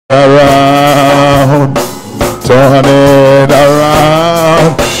around, turn it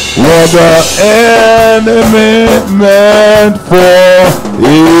around. What the enemy meant for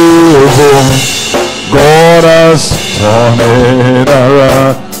evil, God has turned it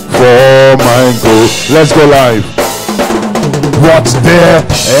around for my good. Let's go live. What the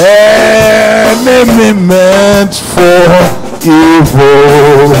enemy meant for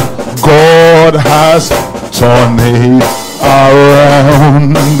evil, God has turned it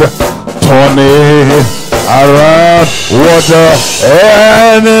around. Turn it around. What the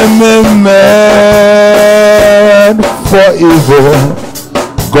enemy meant for evil,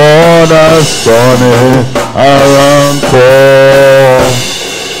 God has turned it around for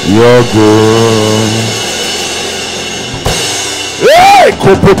your good. Hey,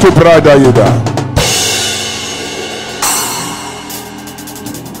 Kopoto Brada Yuda.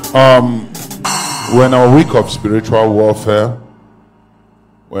 We're in a week of spiritual warfare.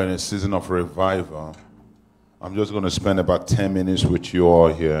 We're in a season of revival. I'm just going to spend about 10 minutes with you all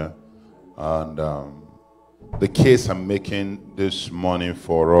here. And the case I'm making this morning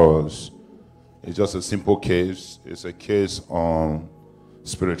for us is just a simple case. It's a case on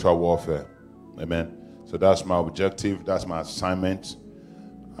spiritual warfare. Amen. So that's my objective. That's my assignment.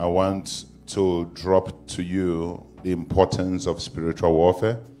 I want to drop to you the importance of spiritual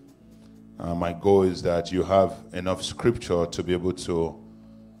warfare. My goal is that you have enough scripture to be able to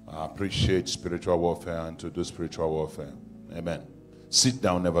appreciate spiritual warfare and to do spiritual warfare. Amen. Sit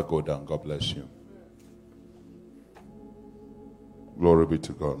down, never go down. God bless you. Glory be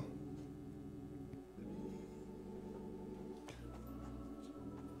to God.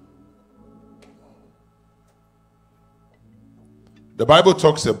 The Bible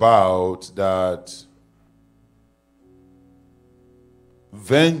talks about that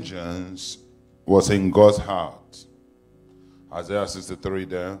vengeance was in God's heart. Isaiah 63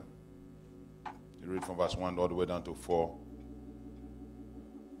 there. You read from verse 1 all the way down to 4.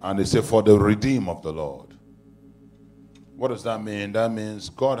 And they say, for the redeem of the Lord. What does that mean? That means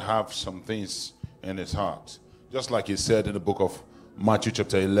God has some things in his heart. Just like he said in the book of Matthew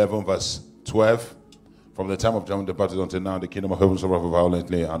chapter 11 verse 12. From the time of John the Baptist until now, the kingdom of heaven suffereth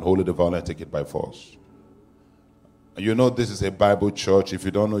violently, and only the violent take it by force. You know this is a Bible church. If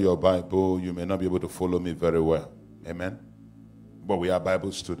you don't know your Bible, you may not be able to follow me very well. Amen? But we are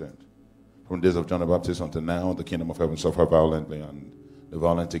Bible students. From the days of John the Baptist until now, the kingdom of heaven suffereth violently, and the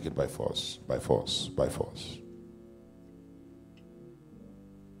violent take it by force, by force, by force.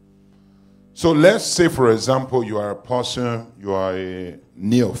 So let's say, for example, you are a person, you are a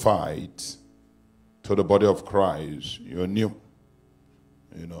neophyte to the body of Christ. You're new.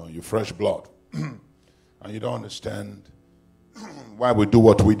 You know, you're fresh blood. And you don't understand why we do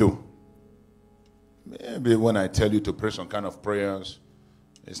what we do. Maybe when I tell you to pray some kind of prayers,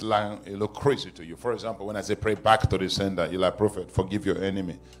 it's like it look crazy to you. For example, when I say pray back to the sender, you're like, prophet, forgive your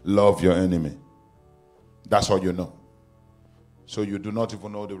enemy, love your enemy. That's all you know. So you do not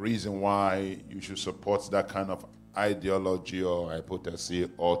even know the reason why you should support that kind of ideology or hypothesis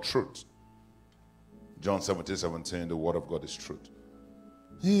or truth. John 17:17, the word of God is truth.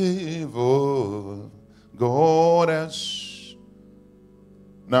 Evil goddess.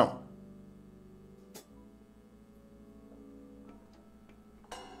 Now,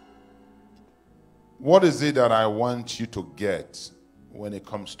 what is it that I want you to get when it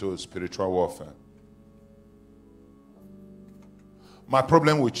comes to spiritual warfare? My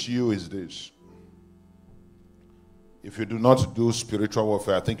problem with you is this. If you do not do spiritual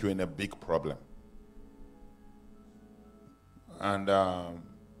warfare, I think you're in a big problem. And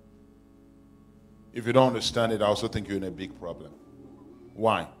if you don't understand it, I also think you're in a big problem.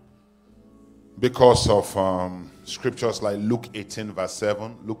 Why? Because of scriptures like Luke 18 verse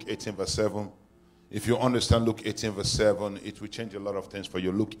 7. Luke 18 verse 7. If you understand Luke 18 verse 7, it will change a lot of things for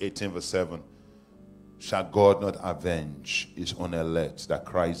you. Luke 18 verse 7. Shall God not avenge his own elect that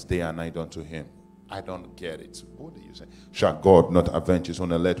cries day and night unto him? I don't get it. What do you say? Shall God not avenge his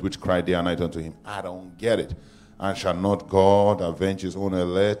own elect which cry day and night unto him? I don't get it. And shall not God avenge his own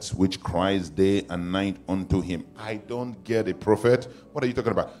elect which cries day and night unto him? I don't get it, prophet. What are you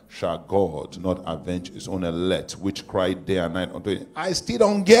talking about? Shall God not avenge his own elect which cry day and night unto him? I still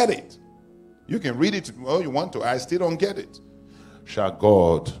don't get it. You can read it all you want to. I still don't get it. Shall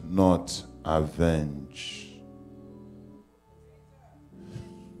God not avenge?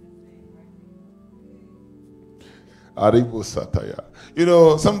 Aribu Sataya. You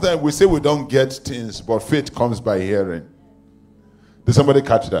know, sometimes we say we don't get things, but faith comes by hearing. Did somebody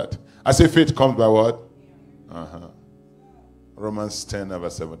catch that? I say faith comes by what? Romans 10,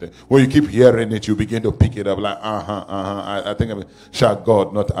 verse 17. When you keep hearing it, you begin to pick it up like, I think, shall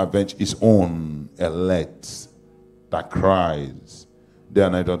God not avenge his own elect that cries day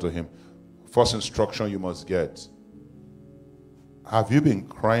and night unto him? First instruction you must get. Have you been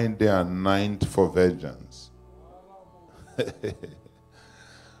crying day and night for vengeance?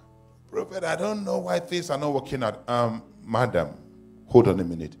 Prophet, I don't know why things are not working out. Madam, hold on a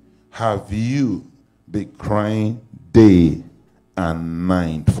minute. Have you been crying day and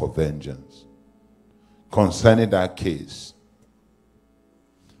night for vengeance concerning that case?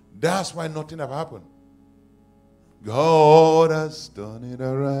 That's why nothing have happened. God has done it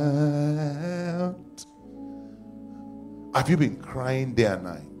around. Have you been crying day and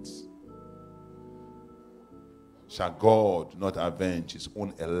night? Shall God not avenge his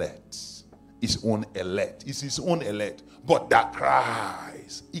own elect? His own elect. It's his own elect. But that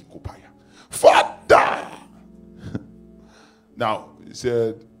cries, Father. Now, he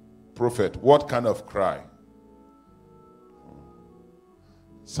said, Prophet, what kind of cry?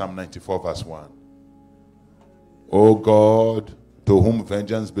 Psalm 94 verse 1. O God, to whom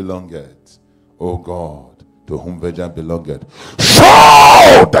vengeance belongeth. O God, to whom vengeance belongeth.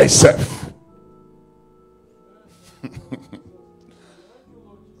 Show thyself.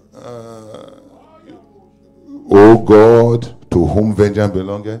 O God, to whom vengeance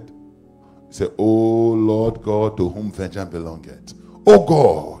belongeth. He said, O Lord God, to whom vengeance belongeth. O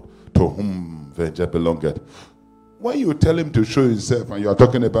God, to whom vengeance belongeth. When you tell him to show himself and you are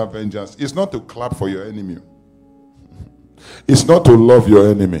talking about vengeance, it's not to clap for your enemy. It's not to love your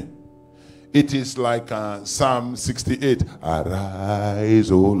enemy. It is like Psalm 68.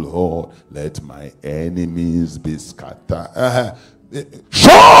 Arise, O Lord, let my enemies be scattered.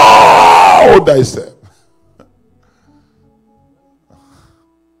 Show thyself.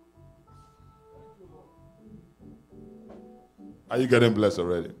 Are you getting blessed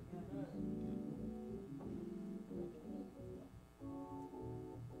already?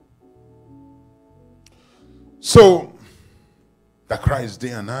 So, the cry is day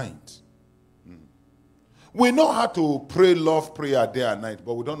and night. We know how to pray love prayer day and night,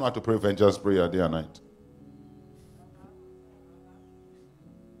 but we don't know how to pray vengeance prayer day and night.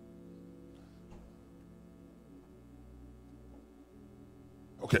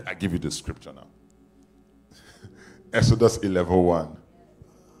 Okay, I give you the scripture now. Exodus 11:1.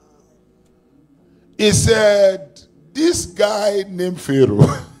 He said, this guy named Pharaoh,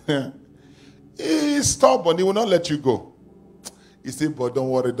 he's stubborn, he will not let you go. He said, but don't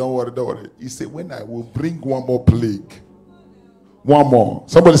worry. He said, when I will bring one more plague. One more.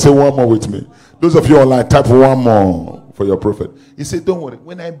 Somebody say one more with me. Those of you online, type one more for your prophet. He said, don't worry.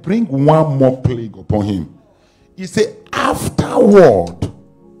 When I bring one more plague upon him, he said, afterward,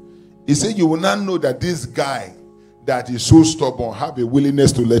 he said, you will not know that this guy that is so stubborn have a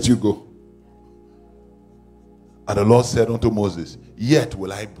willingness to let you go. And the Lord said unto Moses, yet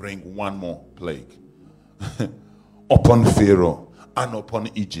will I bring one more plague upon Pharaoh and upon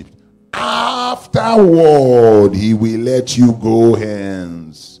Egypt. Afterward, he will let you go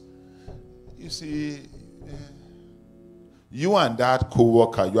hence. You see, you and that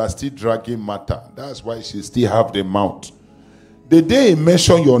co-worker, you are still dragging matter. That's why she still have the mouth. The day he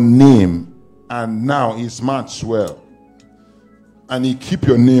mention your name, and now his mouth swell, and he keep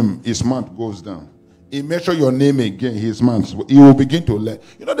your name, his mouth goes down. He mention your name again, his mouth swell. He will begin to learn.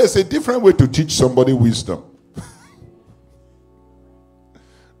 You know, there's a different way to teach somebody wisdom.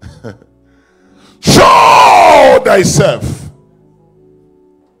 Show thyself.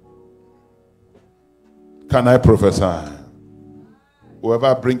 Can I prophesy?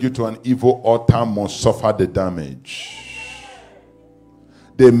 Whoever bring you to an evil altar must suffer the damage.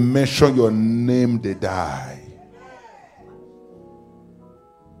 They mention your name, they die.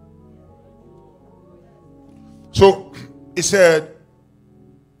 So he said,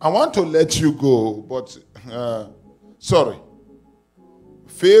 I want to let you go, but sorry.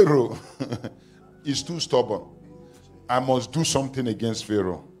 Pharaoh is too stubborn. I must do something against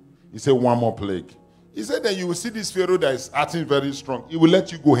Pharaoh. He said, one more plague. He said that you will see this Pharaoh that is acting very strong. He will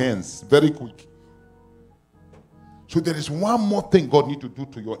let you go hence very quick. So there is one more thing God needs to do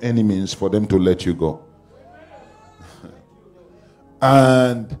to your enemies for them to let you go.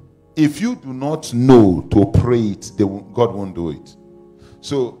 And if you do not know to pray it, God won't do it.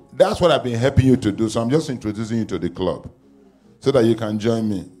 So that's what I've been helping you to do. So I'm just introducing you to the club so that you can join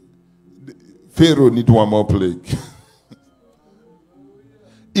me. Pharaoh need one more plague.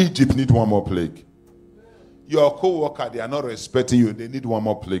 Egypt need one more plague. Your co-worker, they are not respecting you. They need one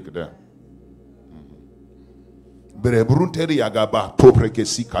more plague there.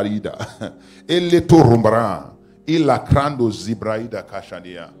 Ilakrando zibraida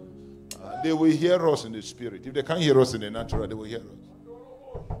kashania. They will hear us in the spirit. If they can't hear us in the natural, they will hear us.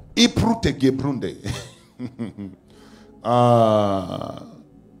 Iprute gebrunde.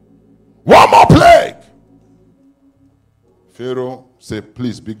 One more plague. Pharaoh said,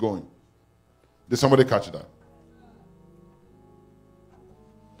 please be going. Did somebody catch that?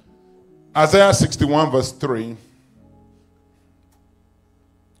 Isaiah 61 verse 3.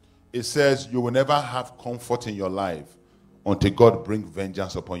 It says, you will never have comfort in your life until God brings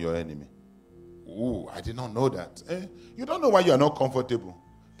vengeance upon your enemy. Ooh, I did not know that. You don't know why you are not comfortable.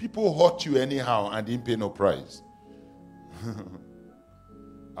 People hurt you anyhow and didn't pay no price.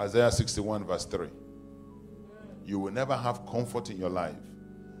 Isaiah 61 verse 3. You will never have comfort in your life.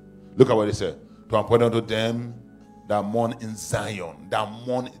 Look at what it said. To appoint unto them that mourn in Zion. That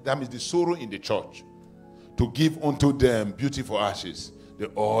means the sorrow in the church. To give unto them beauty for ashes, the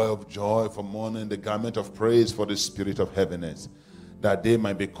oil of joy for mourning, the garment of praise for the spirit of heaviness, that they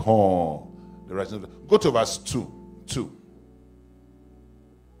might be called the righteousness. Go to verse 2.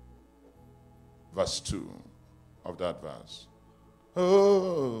 Verse 2 of that verse.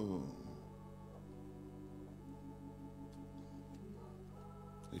 Oh.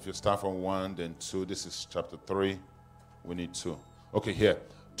 If you start from 1, then 2. This is chapter 3. We need 2. Okay, here.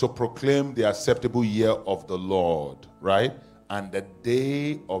 To proclaim the acceptable year of the Lord, right? And the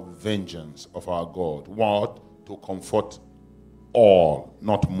day of vengeance of our God. What? To comfort all,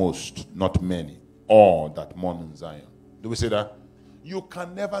 not most, not many, all that mourn in Zion. Do we say that? You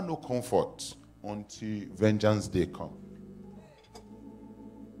can never know comfort until vengeance day come.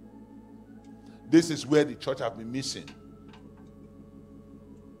 This is where the church have been missing.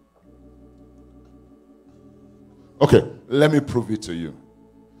 Okay, let me prove it to you.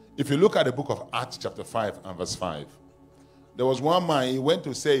 If you look at the book of Acts chapter 5 and verse 5, there was one man, he went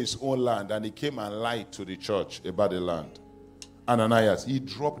to sell his own land and he came and lied to the church about the land. Ananias, he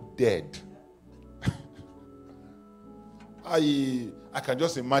dropped dead. I can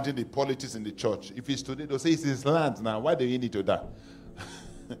just imagine the politics in the church. If it's today, they'll say it's his land now. Why do you need to die?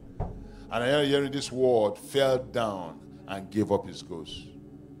 And I hearing this word, fell down and gave up his ghost.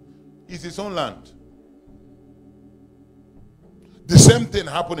 It's his own land. The same thing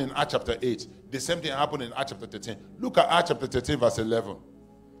happened in Acts chapter 8. The same thing happened in Acts chapter 13. Look at Acts chapter 13 verse 11.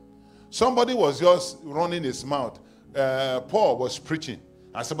 Somebody was just running his mouth. Paul was preaching.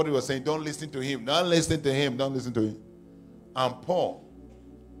 And somebody was saying, don't listen to him. Don't listen to him. Don't listen to him. And Paul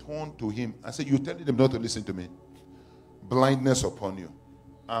turned to him and said, you telling them not to listen to me? Blindness upon you.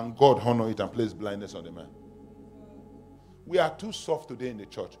 And God honor it and place blindness on the man. We are too soft today in the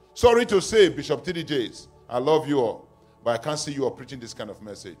church. Sorry to say, Bishop T.D. Jakes, I love you all, but I can't see you all preaching this kind of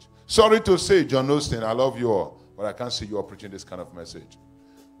message. Sorry to say, John Osteen, I love you all, but I can't see you all preaching this kind of message.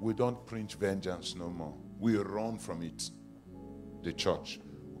 We don't preach vengeance no more. We run from it, the church.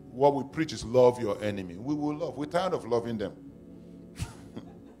 What we preach is love your enemy. We will love. We're tired of loving them.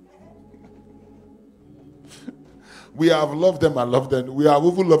 We have loved them and loved them. We have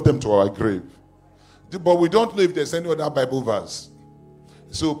even loved them to our grave. But we don't know if there's any other Bible verse.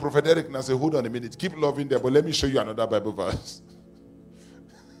 So Prophet Eric now said, hold on a minute. Keep loving them, but let me show you another Bible verse.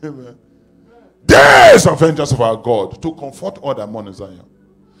 Amen. Days of vengeance of our God to comfort all that mourn in Zion.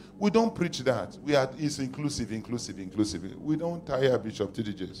 We don't preach that. It's inclusive. We don't tire Bishop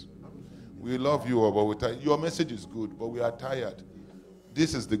T.D. Jakes. We love you all, but we're tired. Your message is good, but we are tired.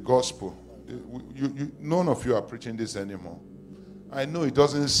 This is the gospel. None of you are preaching this anymore. I know it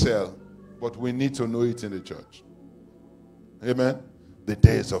doesn't sell, but we need to know it in the church. Amen. The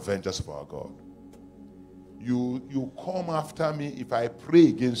days of vengeance of our God. You come after me. If I pray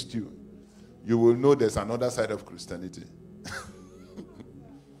against you, you will know there's another side of Christianity.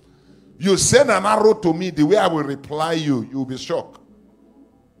 You send an arrow to me, the way I will reply you, you will be shocked.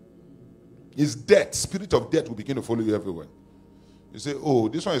 It's death. Spirit of death will begin to follow you everywhere. You say, oh,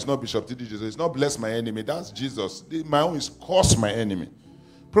 this one is not Bishop T.D. Jakes. It's not bless my enemy. That's Jesus. My own is curse my enemy.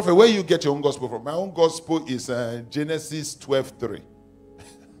 Prophet, where you get your own gospel from? My own gospel is Genesis 12:3.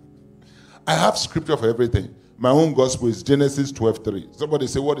 I have scripture for everything. My own gospel is Genesis 12:3. Somebody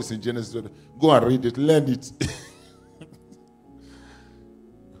say, what is in Genesis 12:3? Go and read it. Learn it.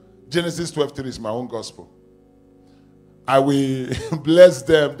 Genesis 12:3 is my own gospel. I will bless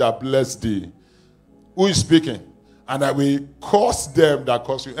them that bless thee. Who is speaking? And I will curse them that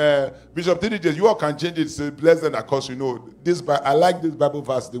curse you. Bishop T.D. Jakes, you all can change it. Say, bless them that curse you. No, I like this Bible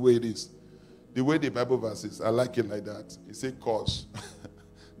verse the way it is. The way the Bible verse is, I like it like that. It says curse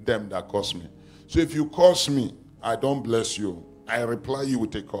them that curse me. So if you curse me, I don't bless you. I reply you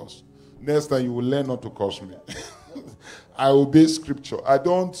with a curse. Next time you will learn not to curse me. I obey scripture. I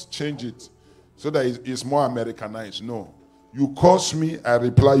don't change it. So that it's more Americanized. No. You curse me, I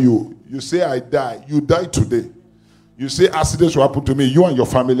reply you. You say I die, you die today. You say accidents will happen to me, you and your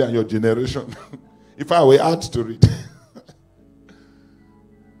family and your generation. If I were add to it.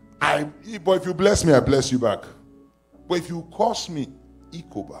 But if you bless me, I bless you back. But if you curse me,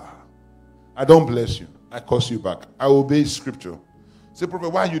 ikoba, I don't bless you. I curse you back. I obey scripture. Say, Prophet,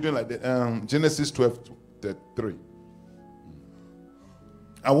 why are you doing like that? Genesis 12:3.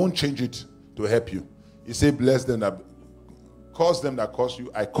 I won't change it to help you. You say, bless them that curse them that curse you.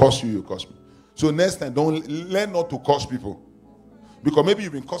 I curse you, you curse me. So next time, don't learn not to curse people. Because maybe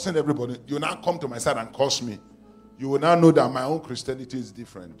you've been cursing everybody. You now come to my side and curse me. You will now know that my own Christianity is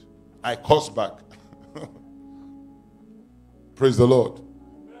different. I curse back. Praise the Lord.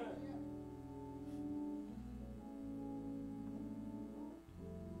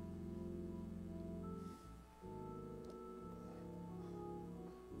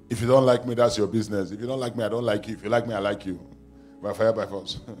 If you don't like me, that's your business. If you don't like me, I don't like you. If you like me, I like you. By fire, by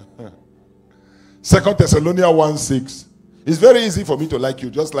force. 2 Thessalonians 1:6. It's very easy for me to like you.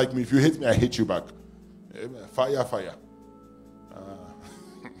 Just like me. If you hate me, I hate you back. Amen. Fire, fire.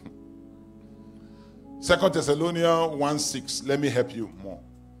 2 Thessalonians 1:6. Let me help you more.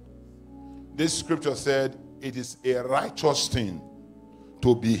 This scripture said, it is a righteous thing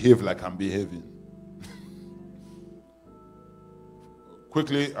to behave like I'm behaving.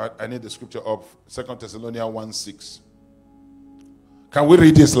 Quickly, I need the scripture up. 2 Thessalonians 1:6. Can we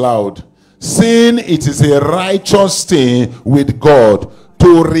read this loud? Sin, it is a righteous thing with God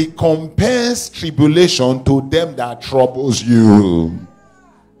to recompense tribulation to them that troubles you.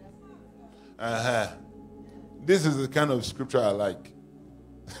 This is the kind of scripture I like.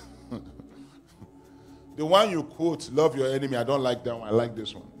 The one you quote, love your enemy, I don't like that one. I like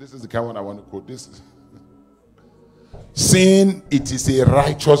this one. This is the kind of one I want to quote. This is sin, it is a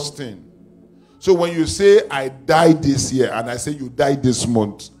righteous thing. So when you say, I died this year, and I say you died this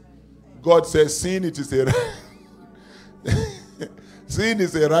month, God says, sin, it is a sin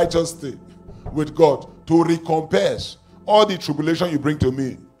is a righteous thing with God to recompense all the tribulation you bring to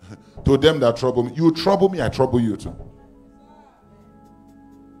me, to them that trouble me. You trouble me, I trouble you too.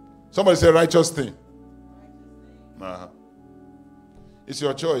 Somebody say righteous thing. It's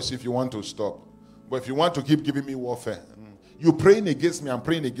your choice if you want to stop. But if you want to keep giving me warfare, you praying against me, I'm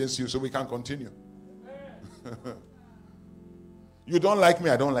praying against you, so we can continue. You don't like me,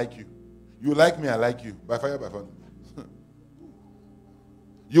 I don't like you. You like me, I like you. By fire, by fire.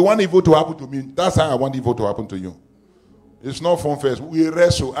 You want evil to happen to me, that's how I want evil to happen to you. It's not fun first. We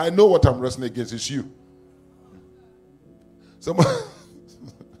wrestle. I know what I'm wrestling against. It's you.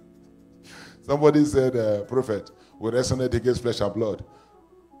 Somebody said, Prophet, we wrestle against flesh and blood.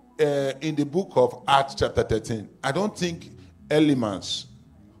 In the book of Acts chapter 13, I don't think Elimas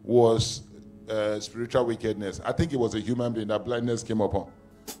was spiritual wickedness. I think it was a human being that blindness came upon.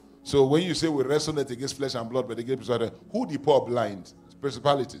 So when you say we wrestle against flesh and blood, but against who the poor blind?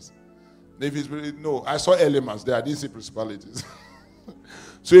 Principalities. If it's, no, I saw elements there. I didn't see principalities.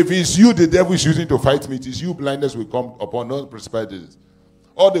 So if it's you, the devil is using to fight me, it is you, blindness will come upon, not principalities.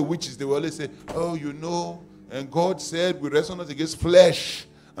 All the witches, they will always say, oh, you know, and God said we wrestle not against flesh.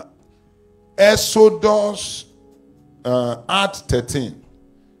 Exodus, Acts 13.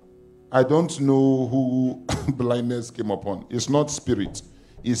 I don't know who blindness came upon. It's not spirit.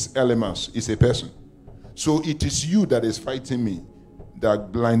 It's elements. It's a person. So it is you that is fighting me,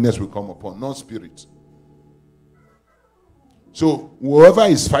 that blindness will come upon, not spirit. So whoever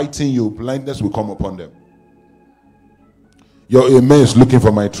is fighting you, blindness will come upon them. Your amen is looking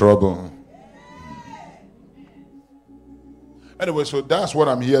for my trouble. Anyway, so that's what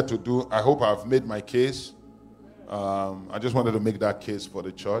I'm here to do. I hope I've made my case. I just wanted to make that case for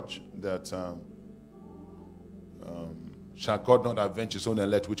the church that shall God not avenge his own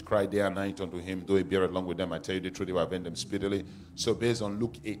elect which cry day and night unto him, though he bear along with them? I tell you the truth, he will avenge them speedily. So based on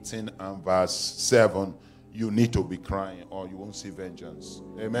Luke 18 and verse 7, you need to be crying or you won't see vengeance.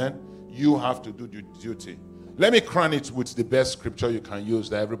 Amen? You have to do your duty. Let me crown it with the best scripture you can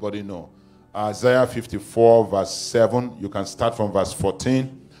use that everybody know. Isaiah 54 verse 7. You can start from verse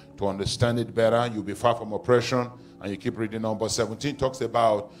 14 to understand it better. You'll be far from oppression. And you keep reading on. But 17 talks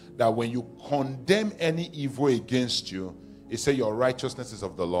about that when you condemn any evil against you, it says your righteousness is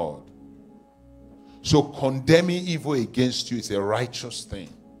of the Lord. So condemning evil against you is a righteous thing.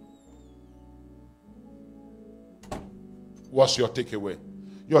 What's your takeaway?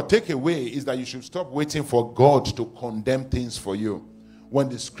 Your takeaway is that you should stop waiting for God to condemn things for you. When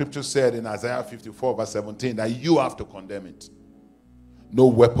the scripture said in Isaiah 54 verse 17 that you have to condemn it. No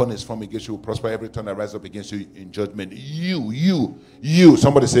weapon is formed against you will prosper. Every tongue that rises up against you in judgment. You.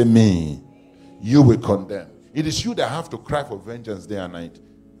 Somebody say me. you will condemn. It is you that have to cry for vengeance day and night.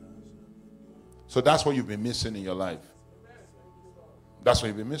 So that's what you've been missing in your life. That's what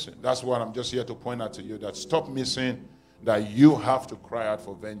you've been missing. That's what I'm just here to point out to you, that stop missing that you have to cry out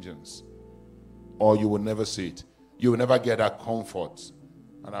for vengeance, or you will never see it. You will never get that comfort.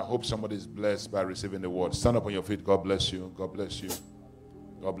 And I hope somebody is blessed by receiving the word. Stand up on your feet. God bless you. God bless you.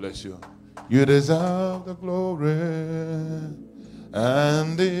 God bless you. You deserve the glory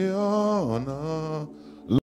and the honor.